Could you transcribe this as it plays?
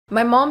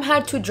My mom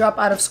had to drop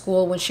out of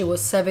school when she was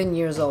 7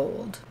 years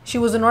old. She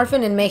was an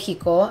orphan in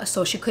Mexico,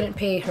 so she couldn't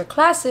pay her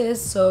classes,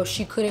 so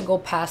she couldn't go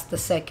past the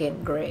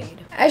 2nd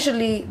grade.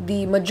 Actually,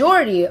 the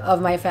majority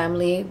of my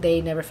family, they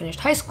never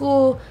finished high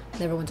school,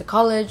 never went to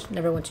college,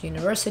 never went to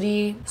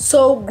university.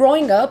 So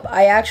growing up,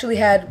 I actually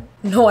had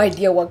no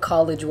idea what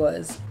college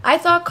was. I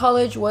thought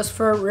college was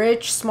for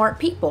rich, smart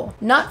people,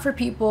 not for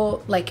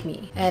people like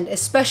me, and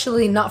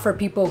especially not for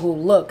people who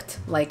looked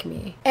like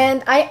me.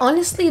 And I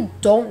honestly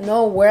don't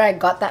know where I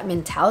got that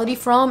mentality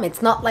from.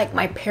 It's not like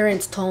my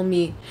parents told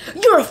me,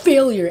 "You're a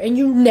failure and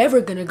you're never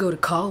gonna go to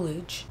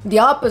college." The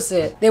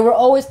opposite. They were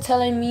always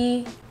telling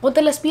me,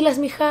 "Ponte las pilas,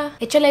 mija,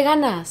 échale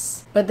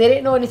ganas." But they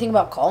didn't know anything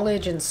about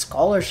college and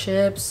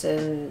scholarships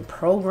and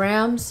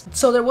programs,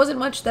 so there wasn't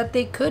much that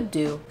they could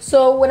do.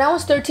 So when I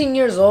was 13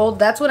 years old,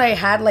 that's when I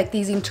had like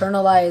these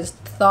internalized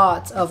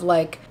thoughts of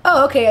like,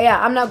 oh, okay,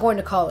 yeah, I'm not going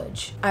to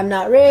college. I'm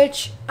not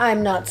rich,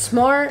 I'm not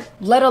smart,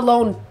 let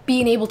alone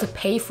being able to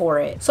pay for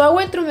it. So I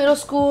went through middle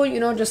school, you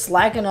know, just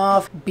slacking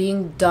off,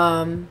 being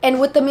dumb. And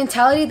with the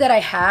mentality that I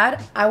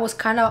had, I was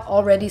kind of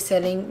already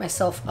setting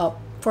myself up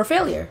for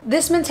failure.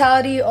 This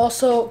mentality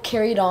also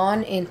carried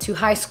on into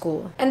high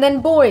school. And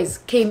then boys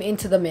came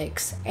into the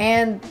mix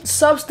and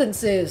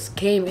substances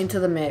came into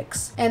the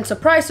mix. And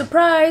surprise,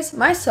 surprise,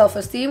 my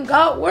self-esteem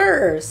got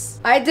worse.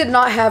 I did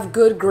not have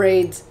good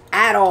grades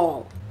at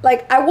all.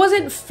 Like, I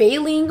wasn't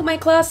failing my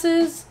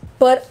classes,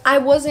 but I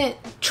wasn't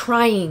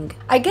trying.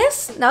 I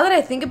guess now that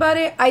I think about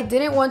it, I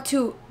didn't want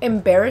to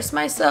embarrass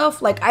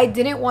myself. Like, I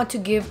didn't want to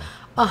give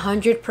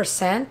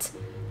 100%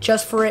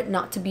 just for it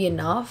not to be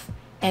enough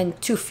and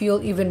to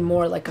feel even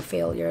more like a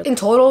failure. In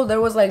total,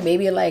 there was like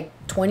maybe like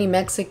 20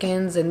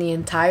 Mexicans in the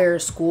entire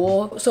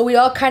school. So we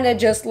all kind of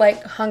just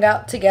like hung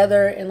out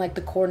together in like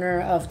the corner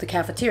of the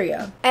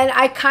cafeteria. And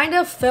I kind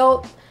of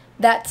felt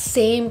that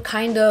same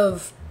kind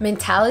of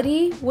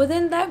mentality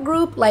within that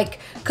group, like,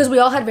 because we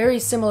all had very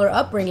similar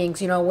upbringings,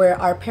 you know, where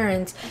our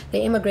parents,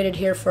 they immigrated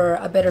here for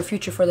a better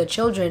future for the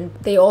children.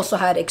 They also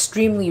had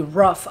extremely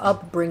rough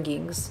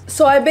upbringings.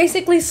 So I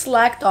basically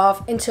slacked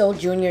off until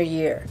junior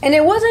year. And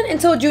it wasn't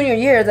until junior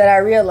year that I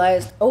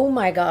realized, oh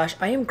my gosh,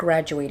 I am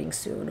graduating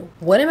soon.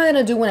 What am I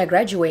gonna do when I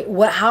graduate?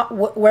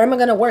 Where am I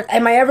gonna work?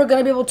 Am I ever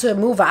gonna be able to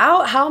move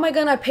out? How am I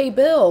gonna pay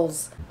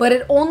bills? But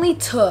it only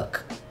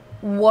took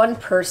one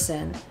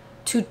person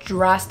to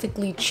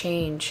drastically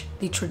change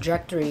the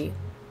trajectory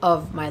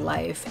of my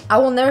life. I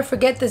will never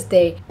forget this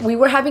day. We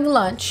were having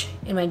lunch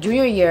in my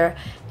junior year,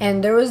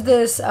 and there was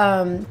this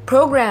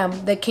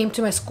program that came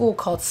to my school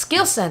called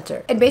Skill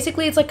Center. And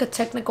basically it's like a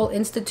technical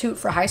institute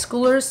for high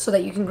schoolers so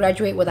that you can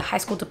graduate with a high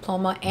school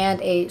diploma and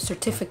a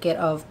certificate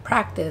of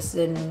practice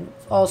in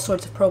all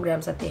sorts of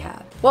programs that they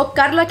have. Well,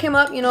 Carla came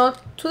up, you know,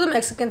 to the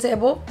Mexican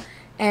table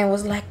and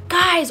was like,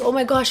 guys, oh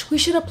my gosh, we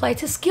should apply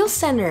to Skill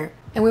Center.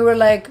 And we were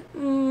like,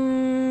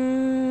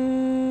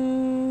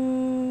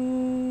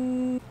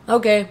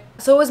 okay.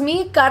 So it was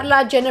me,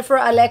 Carla, Jennifer,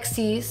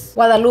 Alexis,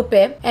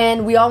 Guadalupe,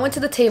 and we all went to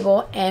the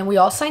table and we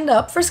all signed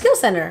up for Skill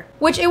Center,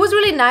 which it was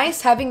really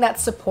nice having that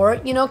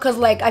support, you know, because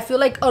like I feel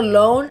like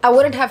alone I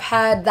wouldn't have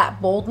had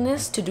that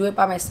boldness to do it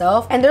by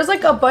myself. And there's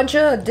like a bunch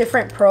of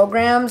different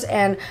programs,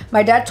 and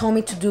my dad told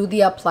me to do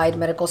the Applied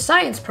Medical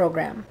Science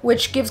program,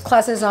 which gives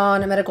classes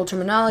on medical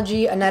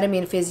terminology, anatomy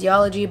and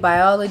physiology,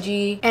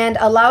 biology, and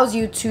allows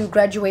you to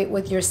graduate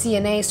with your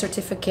CNA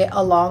certificate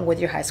along with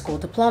your high school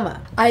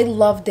diploma. I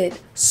loved it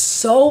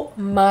so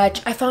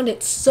much. I found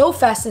it so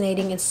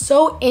fascinating and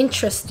so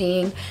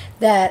interesting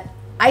that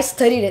I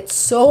studied it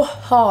so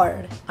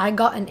hard. I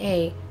got an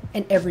A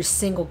in every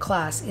single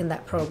class in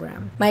that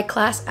program. My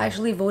class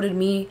actually voted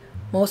me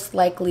most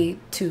likely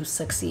to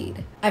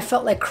succeed. I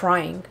felt like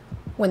crying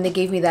when they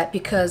gave me that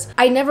because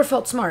I never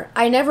felt smart.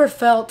 I never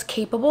felt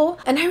capable.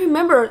 And I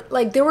remember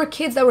like there were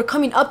kids that were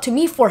coming up to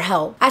me for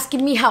help,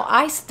 asking me how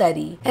I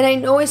study. And I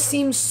know it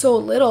seems so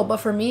little, but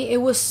for me, it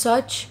was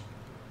such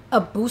a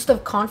boost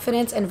of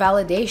confidence and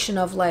validation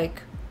of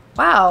like,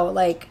 wow,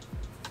 like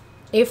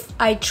if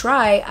I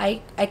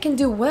try, I can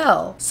do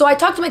well. So I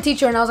talked to my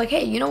teacher and I was like,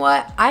 hey, you know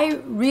what?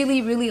 I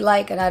really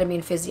like anatomy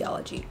and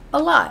physiology a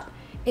lot.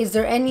 Is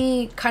there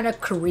any kind of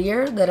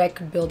career that I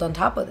could build on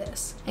top of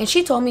this? And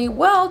she told me,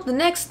 well, the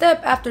next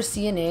step after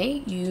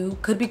CNA, you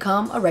could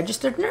become a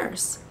registered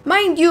nurse.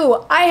 Mind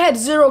you, I had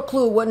zero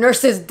clue what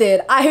nurses did.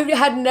 I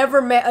had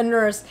never met a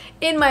nurse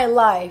in my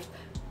life,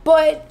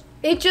 but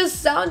it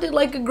just sounded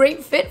like a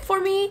great fit for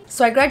me.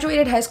 So I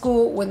graduated high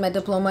school with my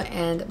diploma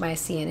and my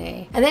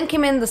CNA. And then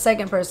came in the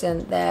second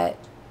person that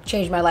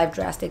changed my life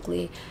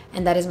drastically,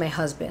 and that is my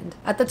husband.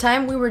 At the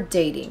time we were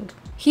dating.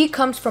 He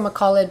comes from a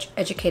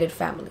college-educated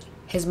family.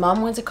 His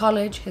mom went to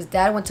college, his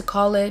dad went to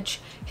college,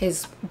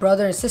 his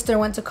brother and sister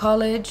went to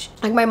college.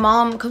 Like my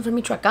mom comes from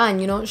Michoacan,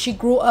 you know, she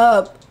grew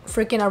up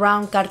freaking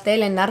around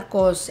cartel and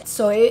narcos.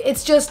 So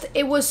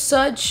it was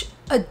such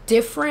a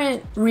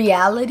different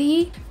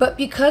reality. But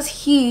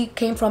because he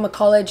came from a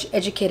college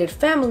educated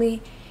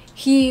family,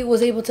 he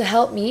was able to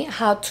help me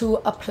how to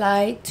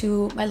apply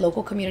to my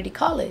local community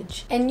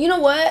college. And you know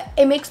what?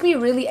 It makes me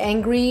really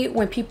angry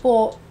when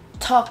people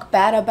talk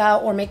bad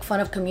about or make fun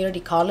of community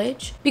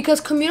college, because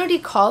community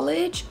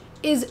college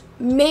is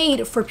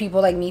made for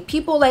people like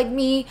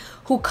me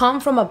who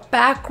come from a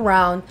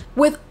background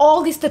with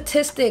all these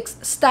statistics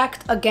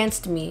stacked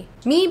against me.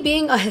 Me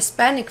being a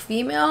Hispanic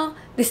female,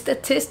 the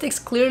statistics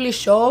clearly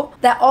show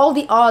that all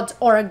the odds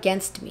are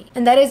against me.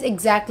 And that is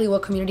exactly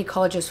what community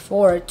college is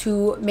for,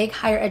 to make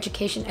higher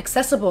education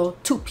accessible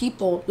to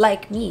people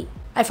like me.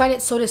 I find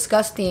it so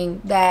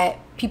disgusting that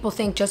people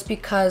think just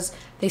because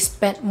they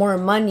spent more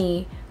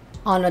money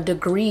on a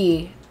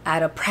degree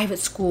at a private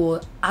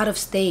school out of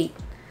state,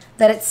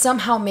 that it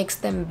somehow makes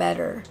them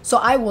better. So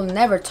I will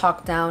never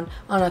talk down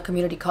on a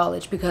community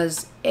college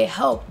because it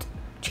helped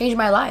change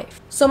my life.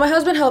 So my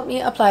husband helped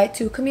me apply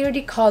to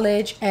community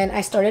college and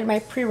I started my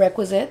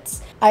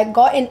prerequisites. I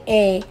got an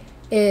A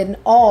in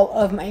all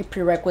of my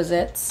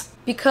prerequisites.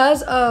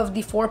 Because of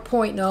the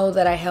 4.0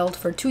 that I held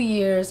for 2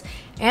 years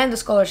and the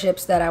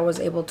scholarships that I was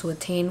able to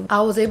attain,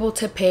 I was able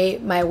to pay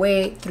my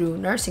way through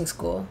nursing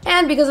school.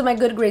 And because of my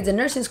good grades in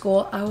nursing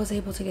school, I was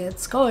able to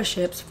get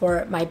scholarships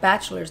for my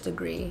bachelor's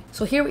degree.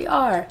 So here we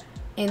are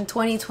in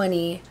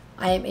 2020.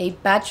 I am a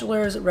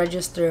bachelor's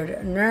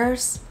registered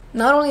nurse.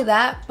 Not only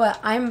that, but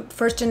I'm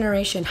first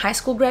generation high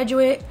school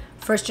graduate,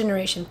 first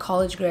generation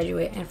college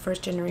graduate, and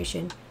first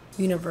generation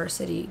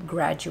university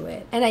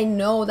graduate. And I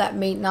know that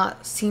may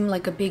not seem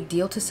like a big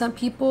deal to some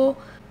people,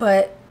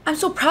 but I'm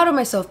so proud of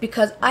myself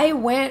because I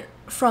went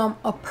from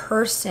a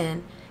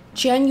person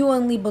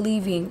genuinely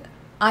believing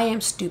I am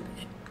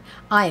stupid.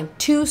 I am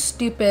too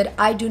stupid.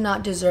 I do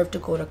not deserve to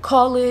go to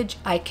college.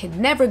 I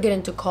can never get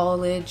into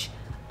college.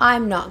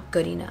 I'm not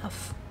good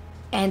enough.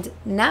 And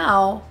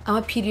now I'm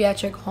a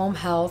pediatric home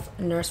health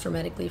nurse for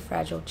medically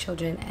fragile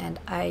children, and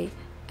I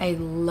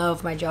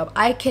love my job.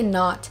 I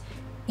cannot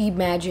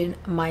imagine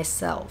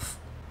myself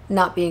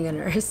not being a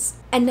nurse.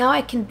 And now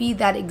I can be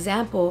that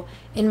example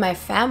in my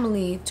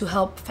family to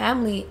help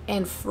family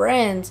and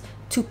friends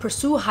to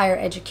pursue higher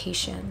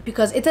education,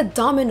 because it's a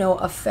domino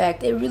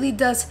effect. It really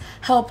does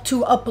help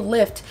to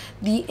uplift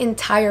the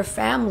entire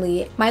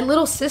family. My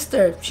little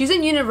sister, she's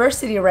in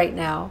university right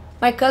now.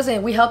 My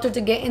cousin, we helped her to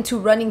get into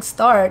Running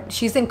Start.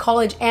 She's in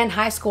college and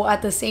high school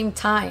at the same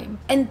time.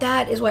 And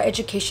that is why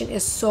education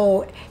is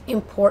so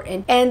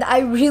important. And I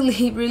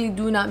really, really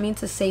do not mean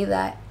to say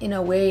that in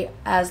a way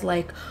as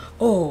like,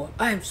 oh,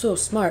 I'm so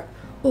smart.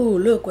 Oh,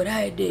 look what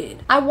I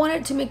did. I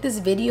wanted to make this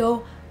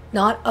video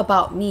not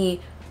about me,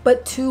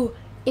 but to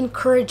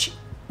encourage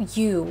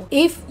you.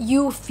 If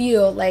you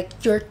feel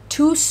like you're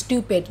too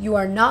stupid, you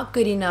are not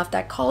good enough,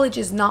 that college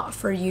is not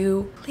for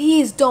you,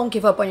 please don't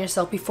give up on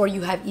yourself before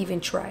you have even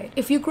tried.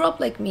 If you grew up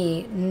like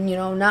me, you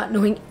know, not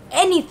knowing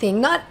anything,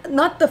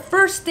 not the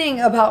first thing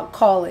about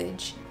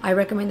college, I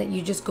recommend that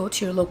you just go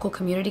to your local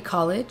community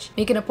college,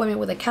 make an appointment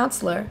with a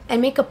counselor, and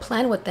make a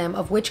plan with them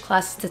of which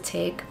classes to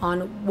take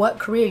on what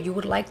career you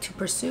would like to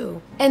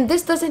pursue. And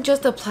this doesn't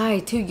just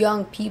apply to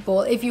young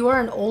people. If you are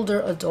an older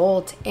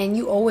adult and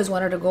you always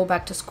wanted to go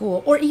back to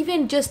school, or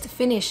even just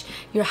finish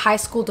your high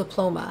school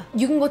diploma,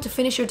 you can go to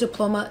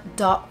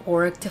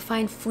finishyourdiploma.org to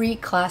find free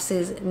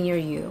classes near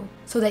you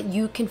so that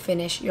you can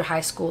finish your high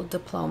school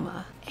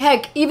diploma.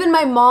 Heck, even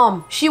my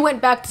mom, she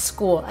went back to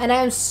school and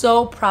I am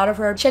so proud of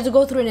her. She had to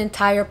go through an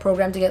entire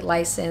program to get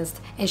licensed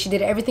and she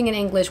did everything in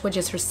English, which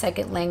is her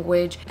second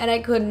language. And I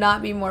could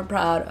not be more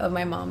proud of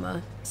my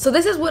mama. So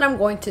this is what I'm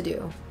going to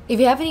do. If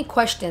you have any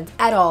questions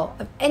at all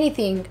of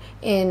anything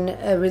in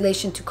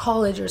relation to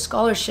college or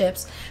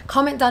scholarships,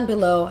 comment down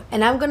below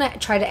and I'm gonna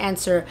try to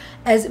answer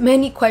as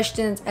many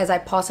questions as I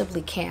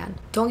possibly can.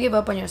 Don't give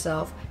up on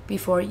yourself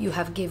before you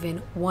have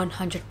given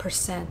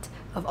 100%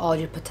 of all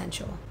your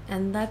potential.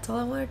 And that's all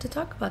I wanted to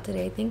talk about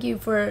today. Thank you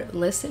for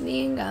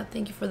listening.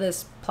 Thank you for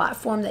this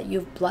platform that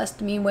you've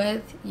blessed me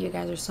with. You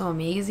guys are so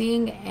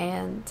amazing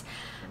and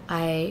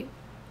I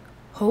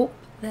hope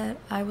that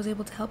I was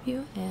able to help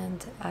you,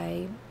 and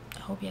I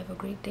hope you have a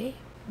great day.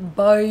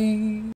 Bye.